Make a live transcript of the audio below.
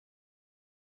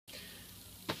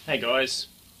Hey guys,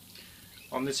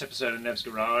 on this episode of Nev's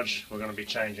Garage we're going to be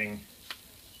changing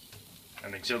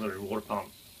an auxiliary water pump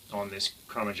on this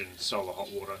Chromagen Solar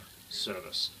Hot Water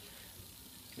service.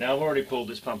 Now I've already pulled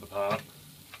this pump apart,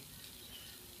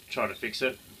 tried to fix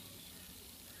it.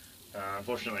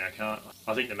 Unfortunately I can't.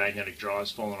 I think the magnetic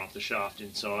drive's fallen off the shaft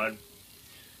inside,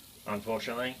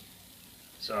 unfortunately.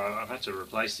 So I've had to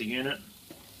replace the unit.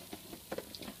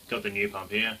 Got the new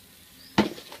pump here.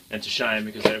 It's a shame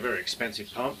because they're a very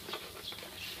expensive pump.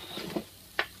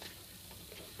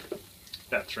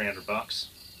 About 300 bucks.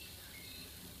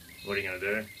 What are you going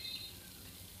to do?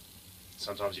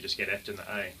 Sometimes you just get F'd in the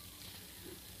A.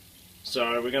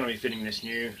 So we're going to be fitting this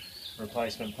new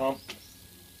replacement pump,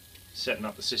 setting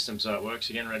up the system so it works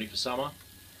again, ready for summer.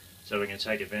 So we can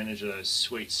take advantage of those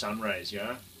sweet sun rays,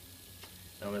 yo.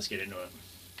 Now let's get into it.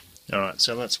 Alright,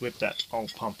 so let's whip that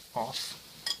old pump off.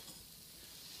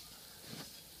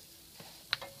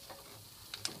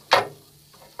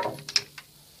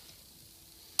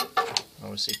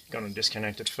 Obviously going to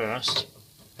disconnect it first.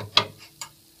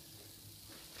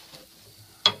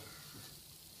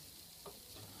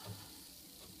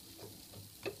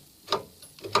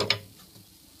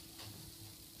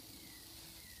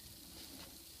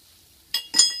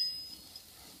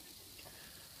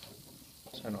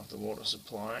 Turn off the water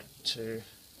supply to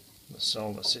the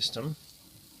solar system.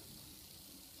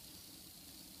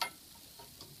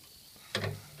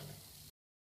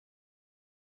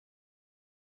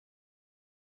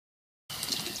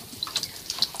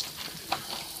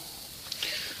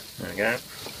 There we go.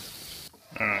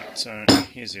 Alright, so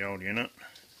here's the old unit.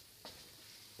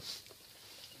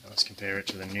 Let's compare it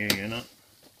to the new unit.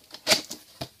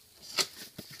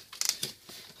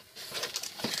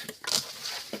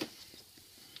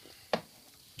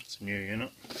 It's a new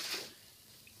unit.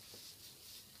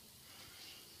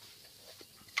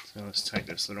 So let's take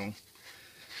this little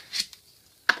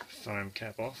foam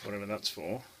cap off, whatever that's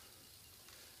for.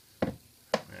 Now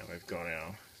we've got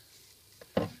our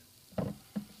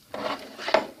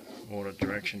water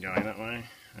direction going that way.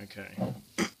 Okay.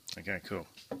 Okay, cool.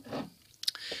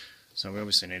 So we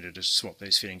obviously need to just swap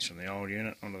these fittings from the old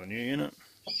unit onto the new unit.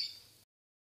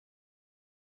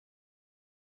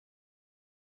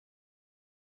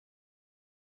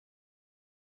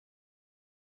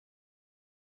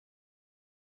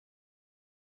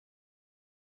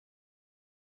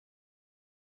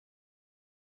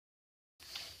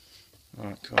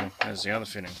 Alright, cool. There's the other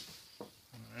fitting.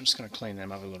 I'm just going to clean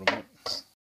them up a little bit.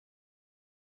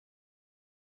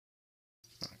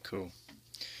 Alright, cool.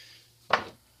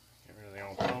 Get rid of the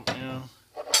old pump now.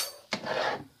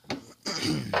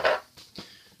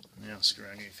 Now screw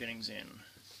our new fittings in.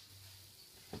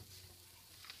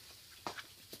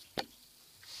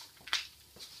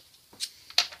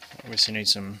 Obviously need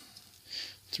some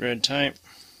thread tape.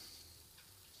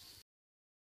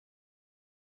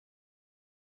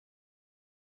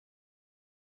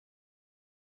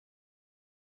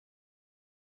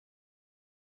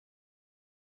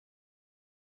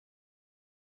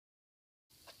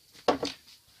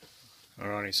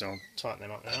 Alrighty, so I'll tighten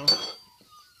them up now.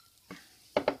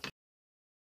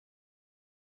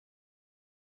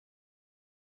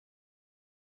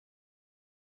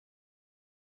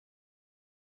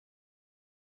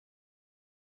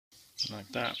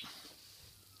 Like that.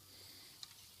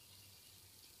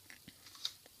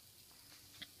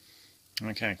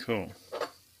 Okay, cool.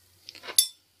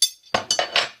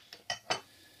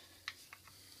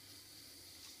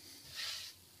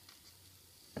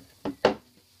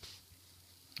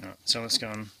 Alright, so let's go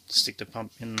and stick the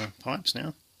pump in the pipes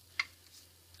now.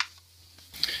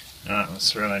 Alright,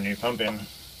 let's throw our new pump in.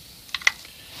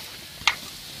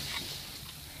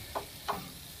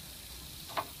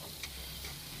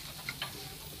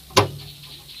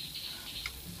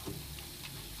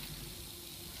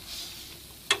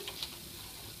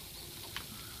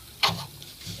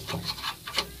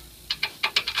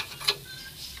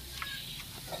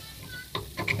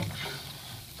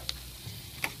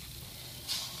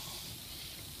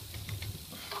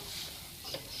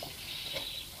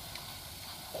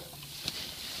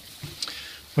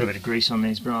 Put a bit of grease on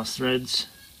these brass threads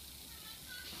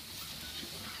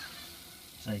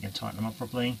so you can tighten them up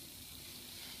properly.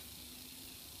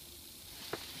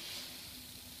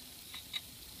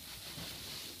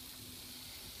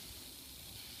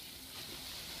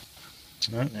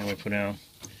 Right, now we put our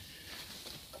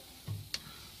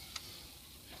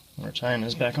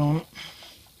retainers back on.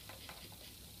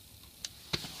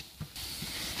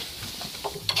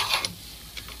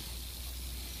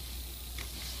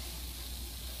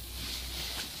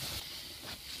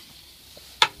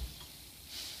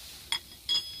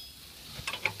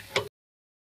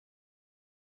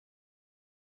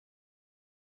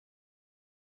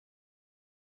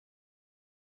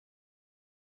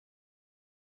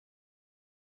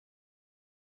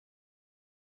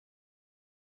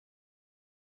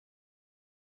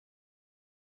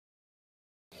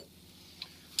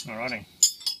 Alrighty,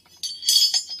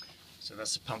 so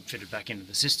that's the pump fitted back into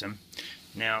the system.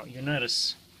 Now you'll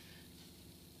notice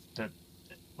that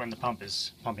when the pump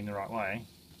is pumping the right way,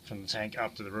 from the tank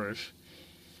up to the roof,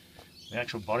 the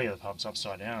actual body of the pump's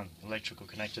upside down. The electrical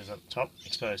connector's at the top,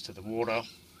 exposed to the water,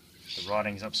 the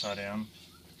writing's upside down,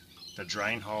 the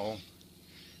drain hole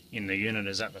in the unit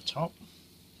is at the top.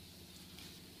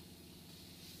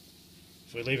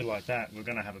 If we leave it like that, we're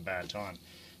going to have a bad time.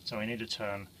 So we need to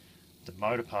turn the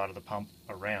motor part of the pump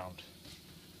around.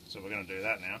 So we're going to do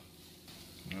that now.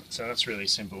 So that's really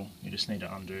simple. You just need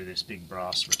to undo this big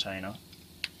brass retainer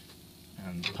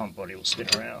and the pump body will spin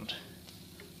around.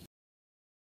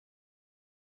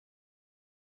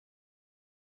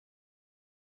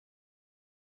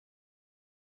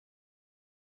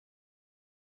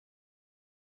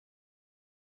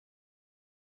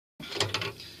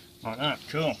 Like that,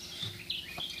 cool.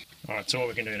 Alright, so what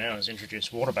we can do now is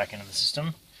introduce water back into the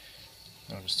system.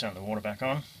 I'll just turn the water back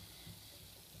on.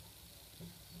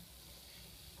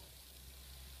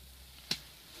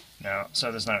 Now,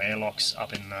 so there's no airlocks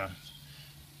up in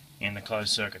the closed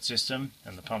circuit system,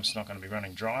 and the pump's not going to be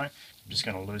running dry. I'm just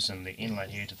going to loosen the inlet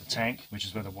here to the tank, which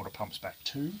is where the water pumps back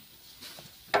to,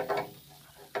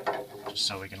 just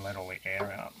so we can let all the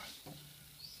air out.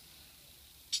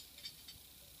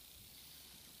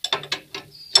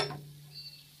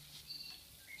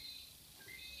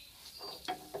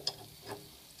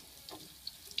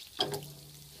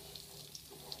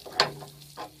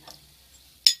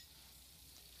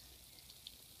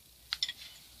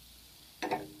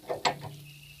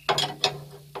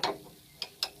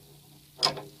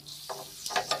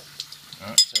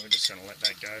 Alright, so we're just going to let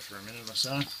that go for a minute or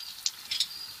so.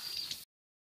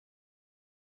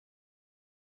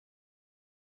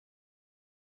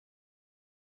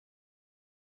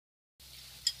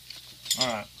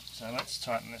 Alright, so let's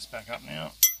tighten this back up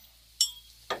now.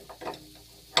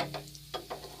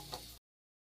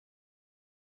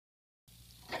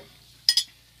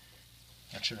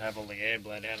 That should have all the air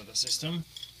bled out of the system.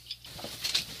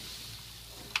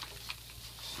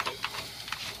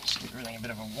 Just give everything a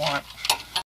bit of a wipe.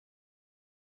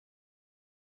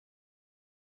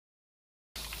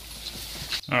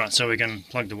 Alright, so we can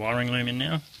plug the wiring loom in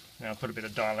now. Now put a bit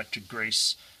of dielectric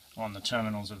grease on the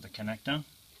terminals of the connector,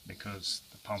 because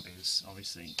the pump is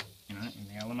obviously, in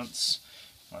the elements.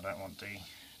 I don't want the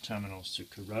terminals to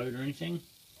corrode or anything.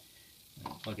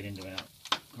 I'll plug it into our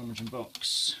Chromagen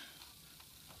box.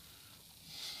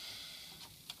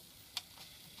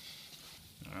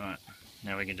 Alright,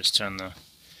 now we can just turn the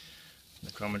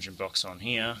Chromagen box on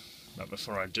here, but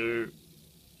before I do,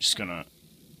 just going to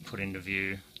put into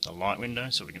view the light window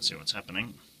so we can see what's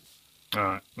happening.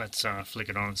 Alright, let's flick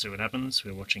it on and see what happens.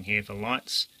 We're watching here for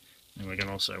lights, and we can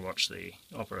also watch the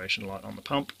operation light on the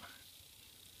pump.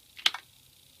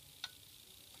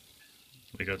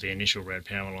 We got the initial red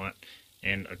power light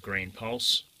and a green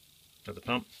pulse for the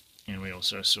pump, and we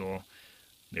also saw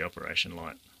the operation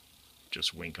light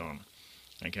just wink on.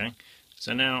 Okay,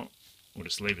 so now we'll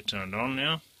just leave it turned on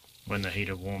now. When the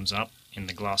heater warms up in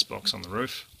the glass box on the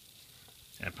roof,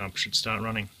 our pump should start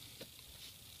running.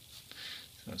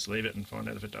 So let's leave it and find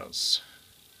out if it does.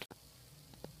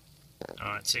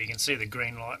 Alright, so you can see the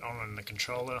green light on in the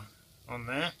controller on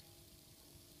there.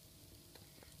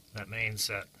 That means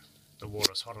that the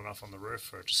water's hot enough on the roof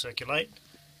for it to circulate,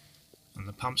 and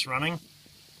the pump's running.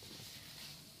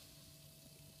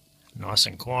 Nice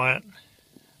and quiet,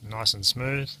 nice and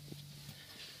smooth.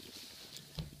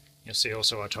 You'll see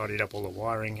also I tidied up all the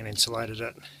wiring and insulated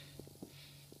it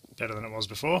better than it was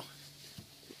before.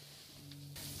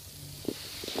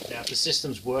 Now if the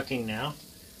system's working now,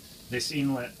 this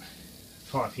inlet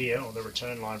pipe here, or the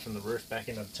return line from the roof back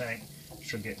into the tank,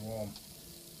 should get warm.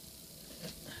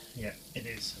 Yeah, it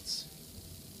is.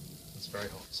 It's very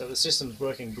hot. So the system's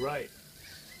working great.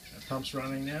 The pump's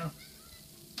running now.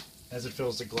 As it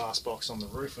fills the glass box on the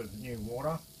roof with new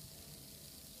water,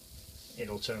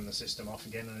 it'll turn the system off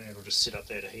again and it'll just sit up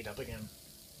there to heat up again.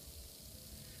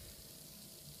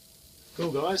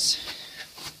 Cool guys,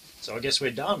 so I guess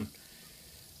we're done.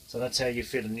 So that's how you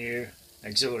fit a new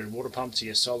auxiliary water pump to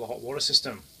your solar hot water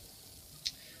system.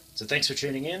 So thanks for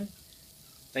tuning in.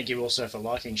 Thank you also for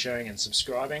liking, sharing and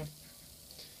subscribing.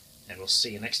 And we'll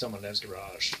see you next time on Nev's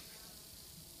Garage.